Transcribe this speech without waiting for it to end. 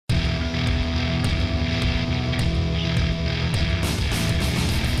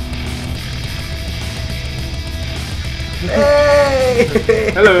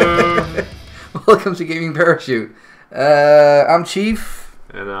Hey! Hello! Welcome to Gaming Parachute. I'm Chief.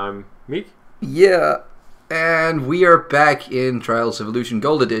 And I'm Mik. Yeah. And we are back in Trials Evolution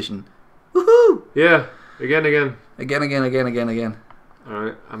Gold Edition. Woohoo! Yeah, again. Again.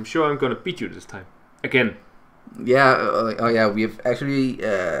 Alright, I'm sure I'm gonna beat you this time. Again. Yeah, oh yeah, we've actually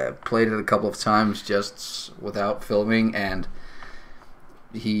played it a couple of times just without filming, and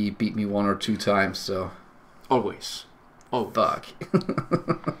he beat me 1 or 2 times, so... Always. Oh, fuck.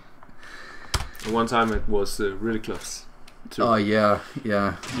 And one time it was really close. Too. Oh, yeah.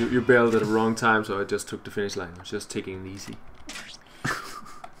 You bailed at the wrong time, so I just took the finish line. I was just taking it easy.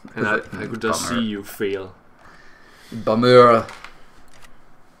 And I could just see you fail. Bummer.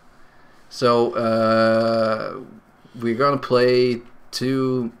 So, we're gonna play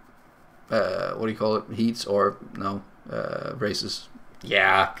 2, what do you call it? Heats or, no, races.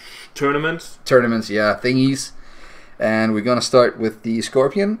 Yeah. Tournaments, yeah, thingies. And we're gonna start with the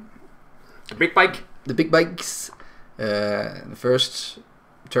Scorpion. the big bike. The big bikes. The first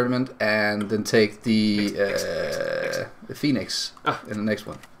tournament, and then take the Phoenix in the next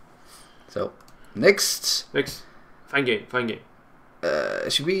one. So, next. Fine game.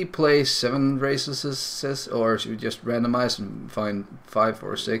 Should we play 7 races, or should we just randomize and find 5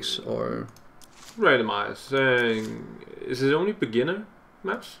 or 6, or... Randomize. Is it only beginner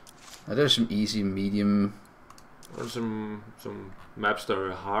maps? There's some easy, medium... Or some maps that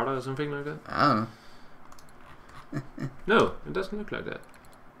are harder or something like that? I don't know. No, it doesn't look like that.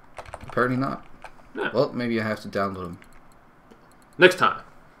 Apparently not. No. Well, maybe I have to download them. Next time.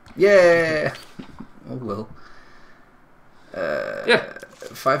 Yeah! Oh well. Yeah.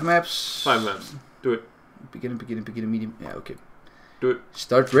 5 maps. 5 maps. Do it. Beginner, medium. Yeah, okay. Do it.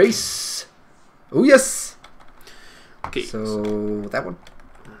 Start race! Oh yes! Okay. So, that one?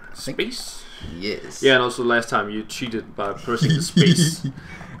 Space? Yes. Yeah, and also last time you cheated by pressing the space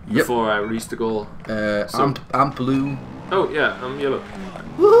before I reached the goal. So. I'm blue. Oh yeah, I'm yellow.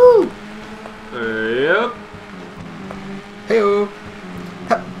 Woohoo! Yep. Heyo!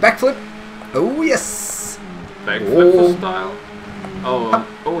 Backflip! Oh yes! Backflip style. Oh, I'm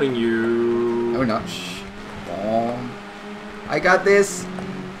owning you. No, not. Boom. I got this.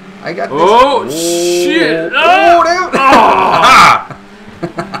 Oh shit! Oh, no! Ah!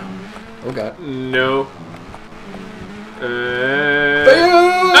 Oh god. No.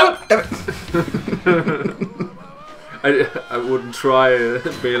 I wouldn't try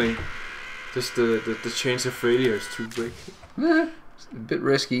bailing. Just the chance of failure is too big. It's a bit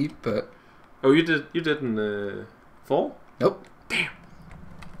risky, but... Oh, you didn't fall? Nope. Damn.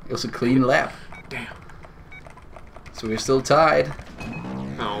 It was a clean lap. Damn. So we're still tied.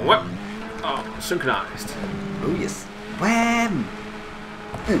 Oh, what? Oh, synchronized. Oh yes. Wham!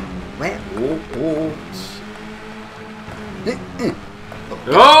 Wham! Oh! Oh! Damn it!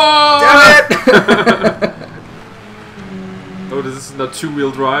 Oh, this is not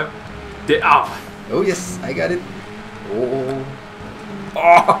 2-wheel drive. Oh yes, I got it. Oh!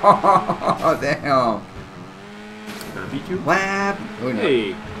 Oh! Damn! Can I beat you? Wham! Oh no.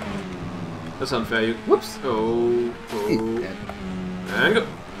 Hey, that's unfair. You. Whoops! Oh! Yeah. And go.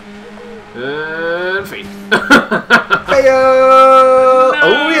 And fade. Heyo!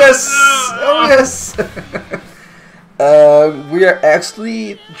 Oh yes! Oh yes! We are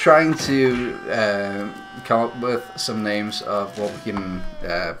actually trying to come up with some names of what we can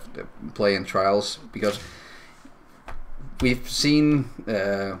play in trials, because we've seen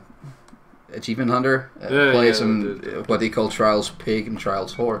Achievement Hunter play some what they call Trials Pig and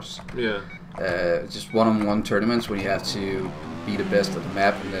Trials Horse. Yeah. Just one-on-one tournaments when you have to be the best at the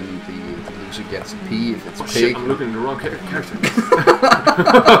map, and then the loser gets a P if it's Oh pig. shit! I'm looking at the wrong character.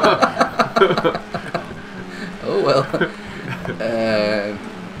 Oh well.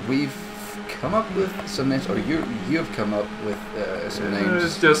 We've come up with some names, or you have come up with some names.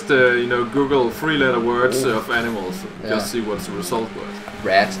 It's just Google 3-letter words of animals. Just see what the result was.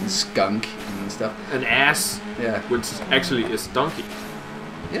 Rat and skunk and stuff. An ass. Yeah. Which actually is donkey.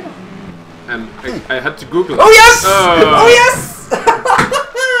 Yeah. And I had to Google. Oh yes! Oh yes!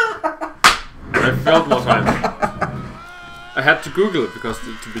 I felt one time. I had to Google it because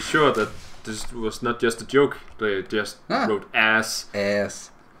to be sure that this was not just a joke. They just wrote ass.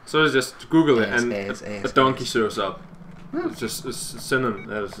 Ass. So I just Google it, Ass, and ass, a ass, donkey ass. shows up. It's just a synonym.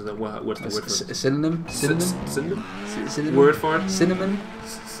 What's the word for it? Synonym? Synonym? Cinnamon? Word for it? Cinnamon?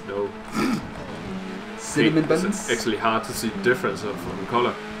 No. Cinnamon buns? It's actually hard to see the difference of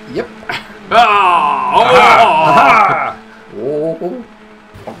color. Yep. Ah! Oh!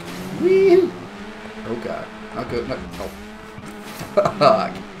 Oh! Whee! Oh god. Not good. Not, oh.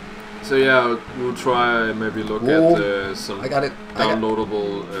 Fuck. So yeah, we'll try maybe look at some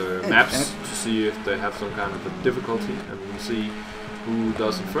downloadable maps to see if they have some kind of a difficulty, and we'll see who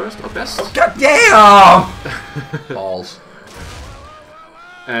does it first or best. Oh, God damn! Balls.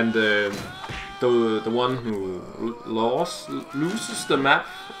 And the one who loses the map,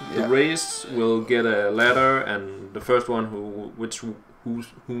 the race, will get a letter, and the first one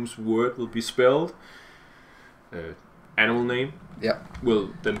whose word will be spelled, animal name, will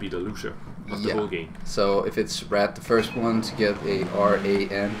then be the loser of the whole game. So if it's rat, the first one to get a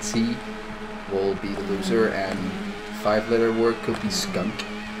R-A-N-T will be the loser, and 5-letter word could be skunk.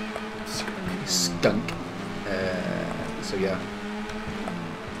 Skunk. So yeah.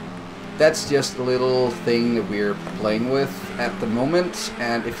 That's just a little thing that we're playing with at the moment,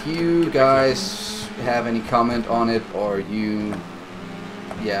 and if you guys have any comment on it, or you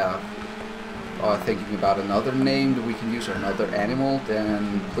are thinking about another name that we can use, or another animal,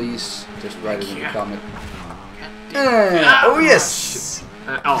 then please just write it in the comment. Oh yes!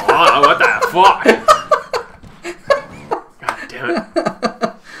 What the fuck? God damn it.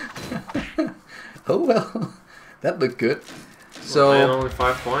 Oh well, that looked good. So only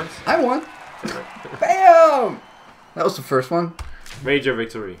 5 points. I won. Bam! That was the first one. Major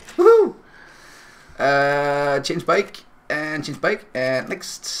victory. Woohoo! Change bike and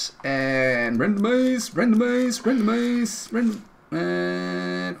next and randomize.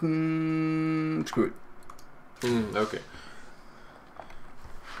 Screw it. Okay.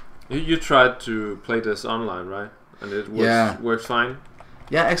 You tried to play this online, right? And it works fine.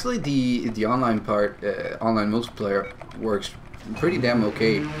 Yeah, actually, the online part, online multiplayer, works pretty damn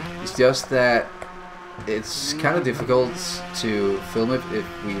okay. It's just that it's kind of difficult to film it if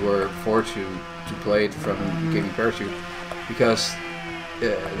we were forced to play it from GamingParachute, because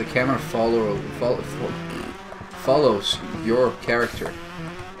the camera follows your character,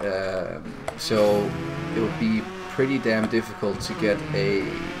 so it would be pretty damn difficult to get a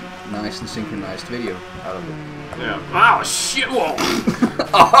nice and synchronized video out of it. Yeah. Oh shit! Whoa!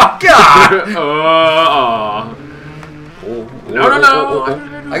 Oh god! No!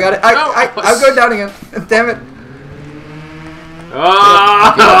 I got it! I'm going down again! Damn it!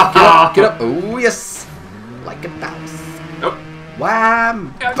 Get up! Oh yes! Like a mouse. Nope.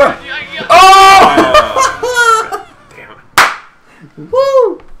 Wham! Oh! Damn it!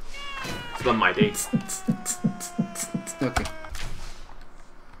 Woo! It's on my date. Okay.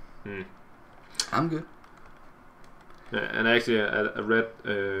 I'm good. And actually, I read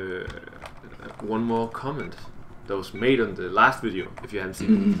one more comment that was made on the last video, if you haven't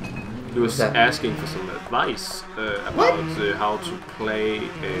seen it. He was asking for some advice about how to play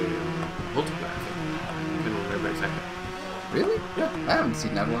multiplayer. I can't remember exactly. Really? Yeah. I haven't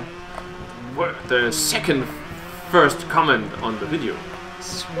seen that one. The first comment on the video.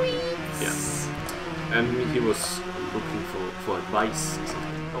 Sweet. Yes. And he was looking for advice or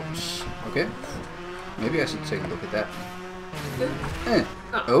something. Oh shit. Okay. Maybe I should take a look at that.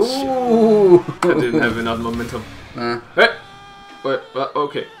 Oh! I didn't have enough momentum. Hey! But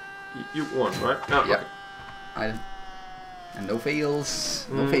okay. You won, right? No, yeah. Okay. And no fails.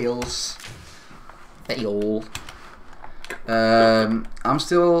 No fails. Fail. I'm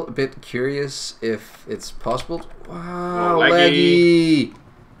still a bit curious if it's possible. Wow, laggy!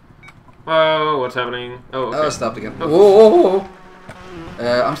 Oh, what's happening? Oh, okay. Oh, it stopped again. Okay. Whoa!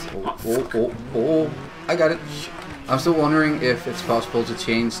 I'm still. I got it. I'm still wondering if it's possible to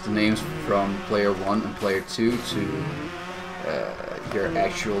change the names from player 1 and player 2 to your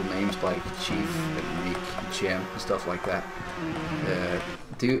actual names, like Chief and Mik and Jam and stuff like that.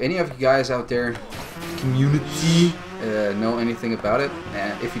 Do any of you guys out there, community, know anything about it?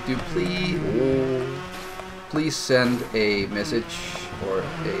 And if you do, please send a message or a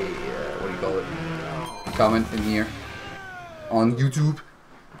what do you call it? A comment in here on YouTube.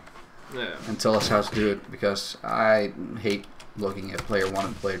 Yeah. And tell us how to do it, because I hate looking at player 1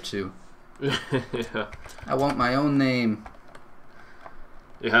 and player 2. Yeah. I want my own name.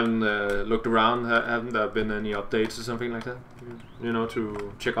 You haven't looked around? Haven't there been any updates or something like that? You know,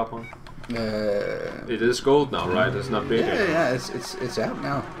 to check up on? It is gold now, right? It's not big. Yeah, it's out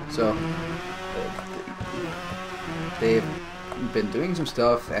now. So they've been doing some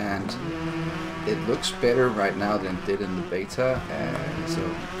stuff, and it looks better right now than it did in the beta. So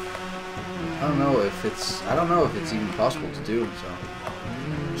I don't know if it's even possible to do. So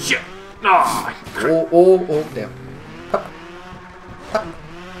shit! No! Oh damn! Hup. Hup.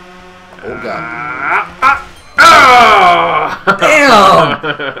 Oh god! Damn!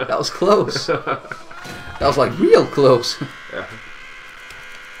 That was close. That was like real close. Yeah.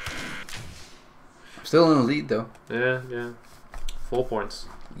 I'm still in the lead though. Yeah. 4 points.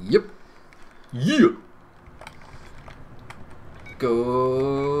 Yep. Yeah. Go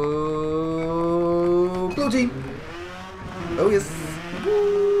blue team. Oh yes.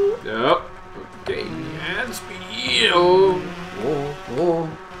 Woo. Yep. Okay. And speed. Oh. Oh.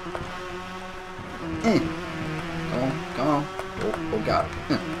 Eh. Come on. Oh god.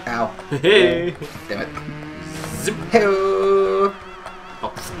 Ow. Hey. Damn it. Zip. Hey. Oh.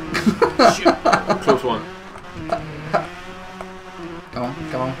 Shit. Close one. Come on.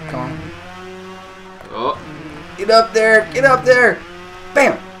 Oh. Get up there.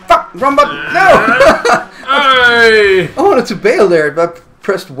 Bam. Fuck. Wrong button. No. Hey. I wanted to bail there, but I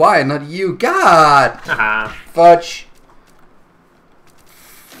pressed Y, not you. God. Haha. Fudge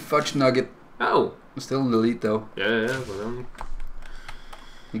nugget. Oh. I'm still in the lead though. Yeah, but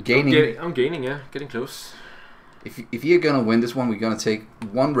You're gaining. I'm gaining, yeah. Getting close. If you're gonna win this one, we're gonna take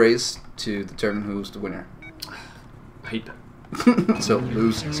one race to determine who's the winner. I hate that. So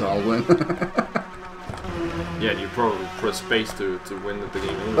lose, so I'll win. Yeah, you probably press space to win the game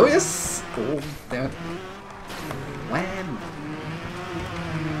anyway. Oh yes! Oh, damn it. Wham!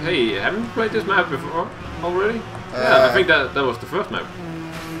 Hey, haven't you played this map before already? Yeah, I think that was the first map.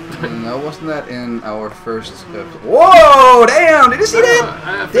 No, wasn't that in our first episode? Whoa! Damn! Did you see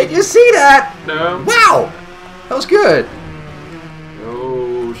that? Did you see that? No. Wow! That was good.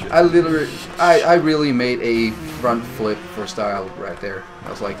 Oh shit. I really made a front flip for style right there. I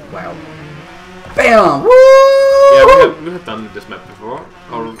was like, wow. Bam! Woo! Yeah, we have done this map before.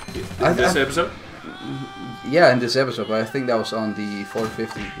 Or in this episode. Yeah, in this episode, but I think that was on the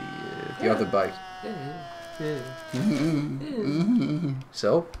 450, the other bike.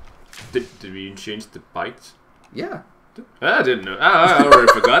 So? Did we change the bikes? Yeah. I didn't know. I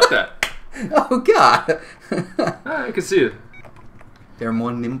already forgot that. Oh god! I can see it. They're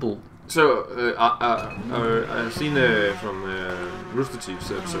more nimble. So, I've seen from Rooster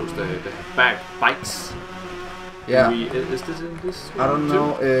Teeth's episodes they have bikes. Yeah. Is this in this one I don't too?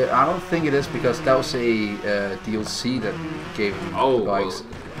 know. I don't think it is because that was a DLC that gave them the bikes.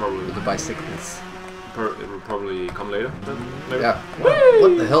 Well, probably. With the bicycles. It will probably come later. Then, maybe. Yeah.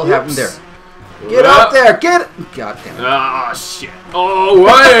 What the hell happened there? Get up there! Get it! God damn it. Ah, shit. Oh,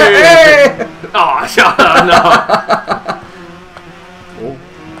 wait! Oh, shut up, no.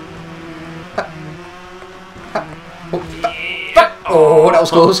 Oh, that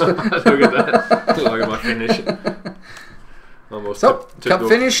was close. Look at that. Look at my finish. Almost. So, cup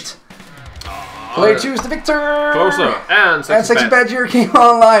finished. Player choose the victor. Closer. And Sexy Badger came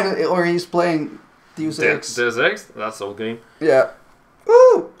online, or he's playing Deus Ex. Deus Ex? That's the whole game. Yeah.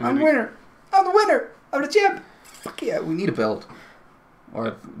 Woo! I'm the winner. I'm the winner. I'm the champ. Fuck yeah, we need a belt. Or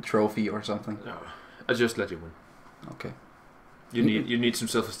a trophy or something. No, I just let you win. Okay. You need some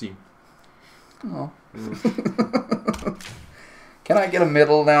self-esteem. Oh. Can I get a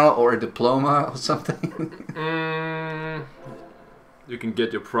medal now or a diploma or something? You can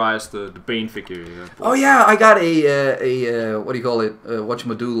get your prize, the Bane figure. Oh yeah, I got a what do you call it?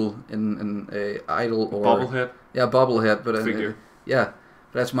 Whatchamadoodle in a idol or bobblehead. Yeah, bobblehead, but figure. Yeah,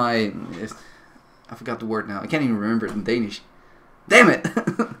 that's my. I forgot the word now. I can't even remember it in Danish. Damn it!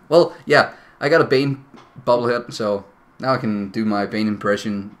 Well, yeah, I got a Bane bobblehead, so now I can do my Bane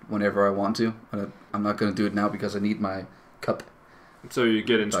impression whenever I want to. But I'm not gonna do it now because I need my cup. So you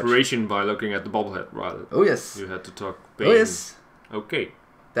get inspiration by looking at the bobblehead, rather. Oh yes. You had to talk Bane. Oh yes. Okay.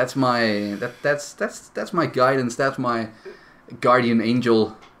 That's my that's my guidance. That's my guardian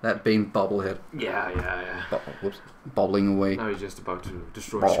angel. That Bane bobblehead. Yeah. Whoops, bobbling away. Now you're just about to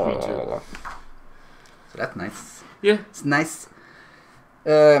destroy the screen too. So that's nice. Yeah, it's nice.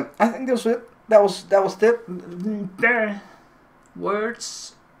 I think that was it. That was it.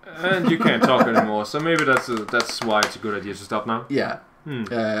 Words. And you can't talk anymore. So maybe that's why it's a good idea to stop now. Yeah.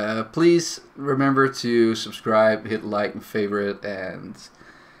 Please remember to subscribe, hit like and favorite, and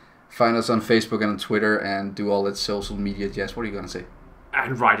find us on Facebook and on Twitter, and do all that social media jazz. What are you gonna say?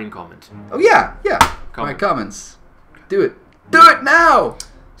 And write in comment. Oh yeah. My comments. Do it. Do it now.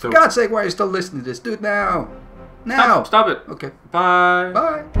 So, for God's sake, why are you still listening to this? Do it now. Now. Stop it. Okay. Bye.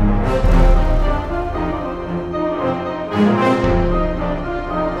 Bye.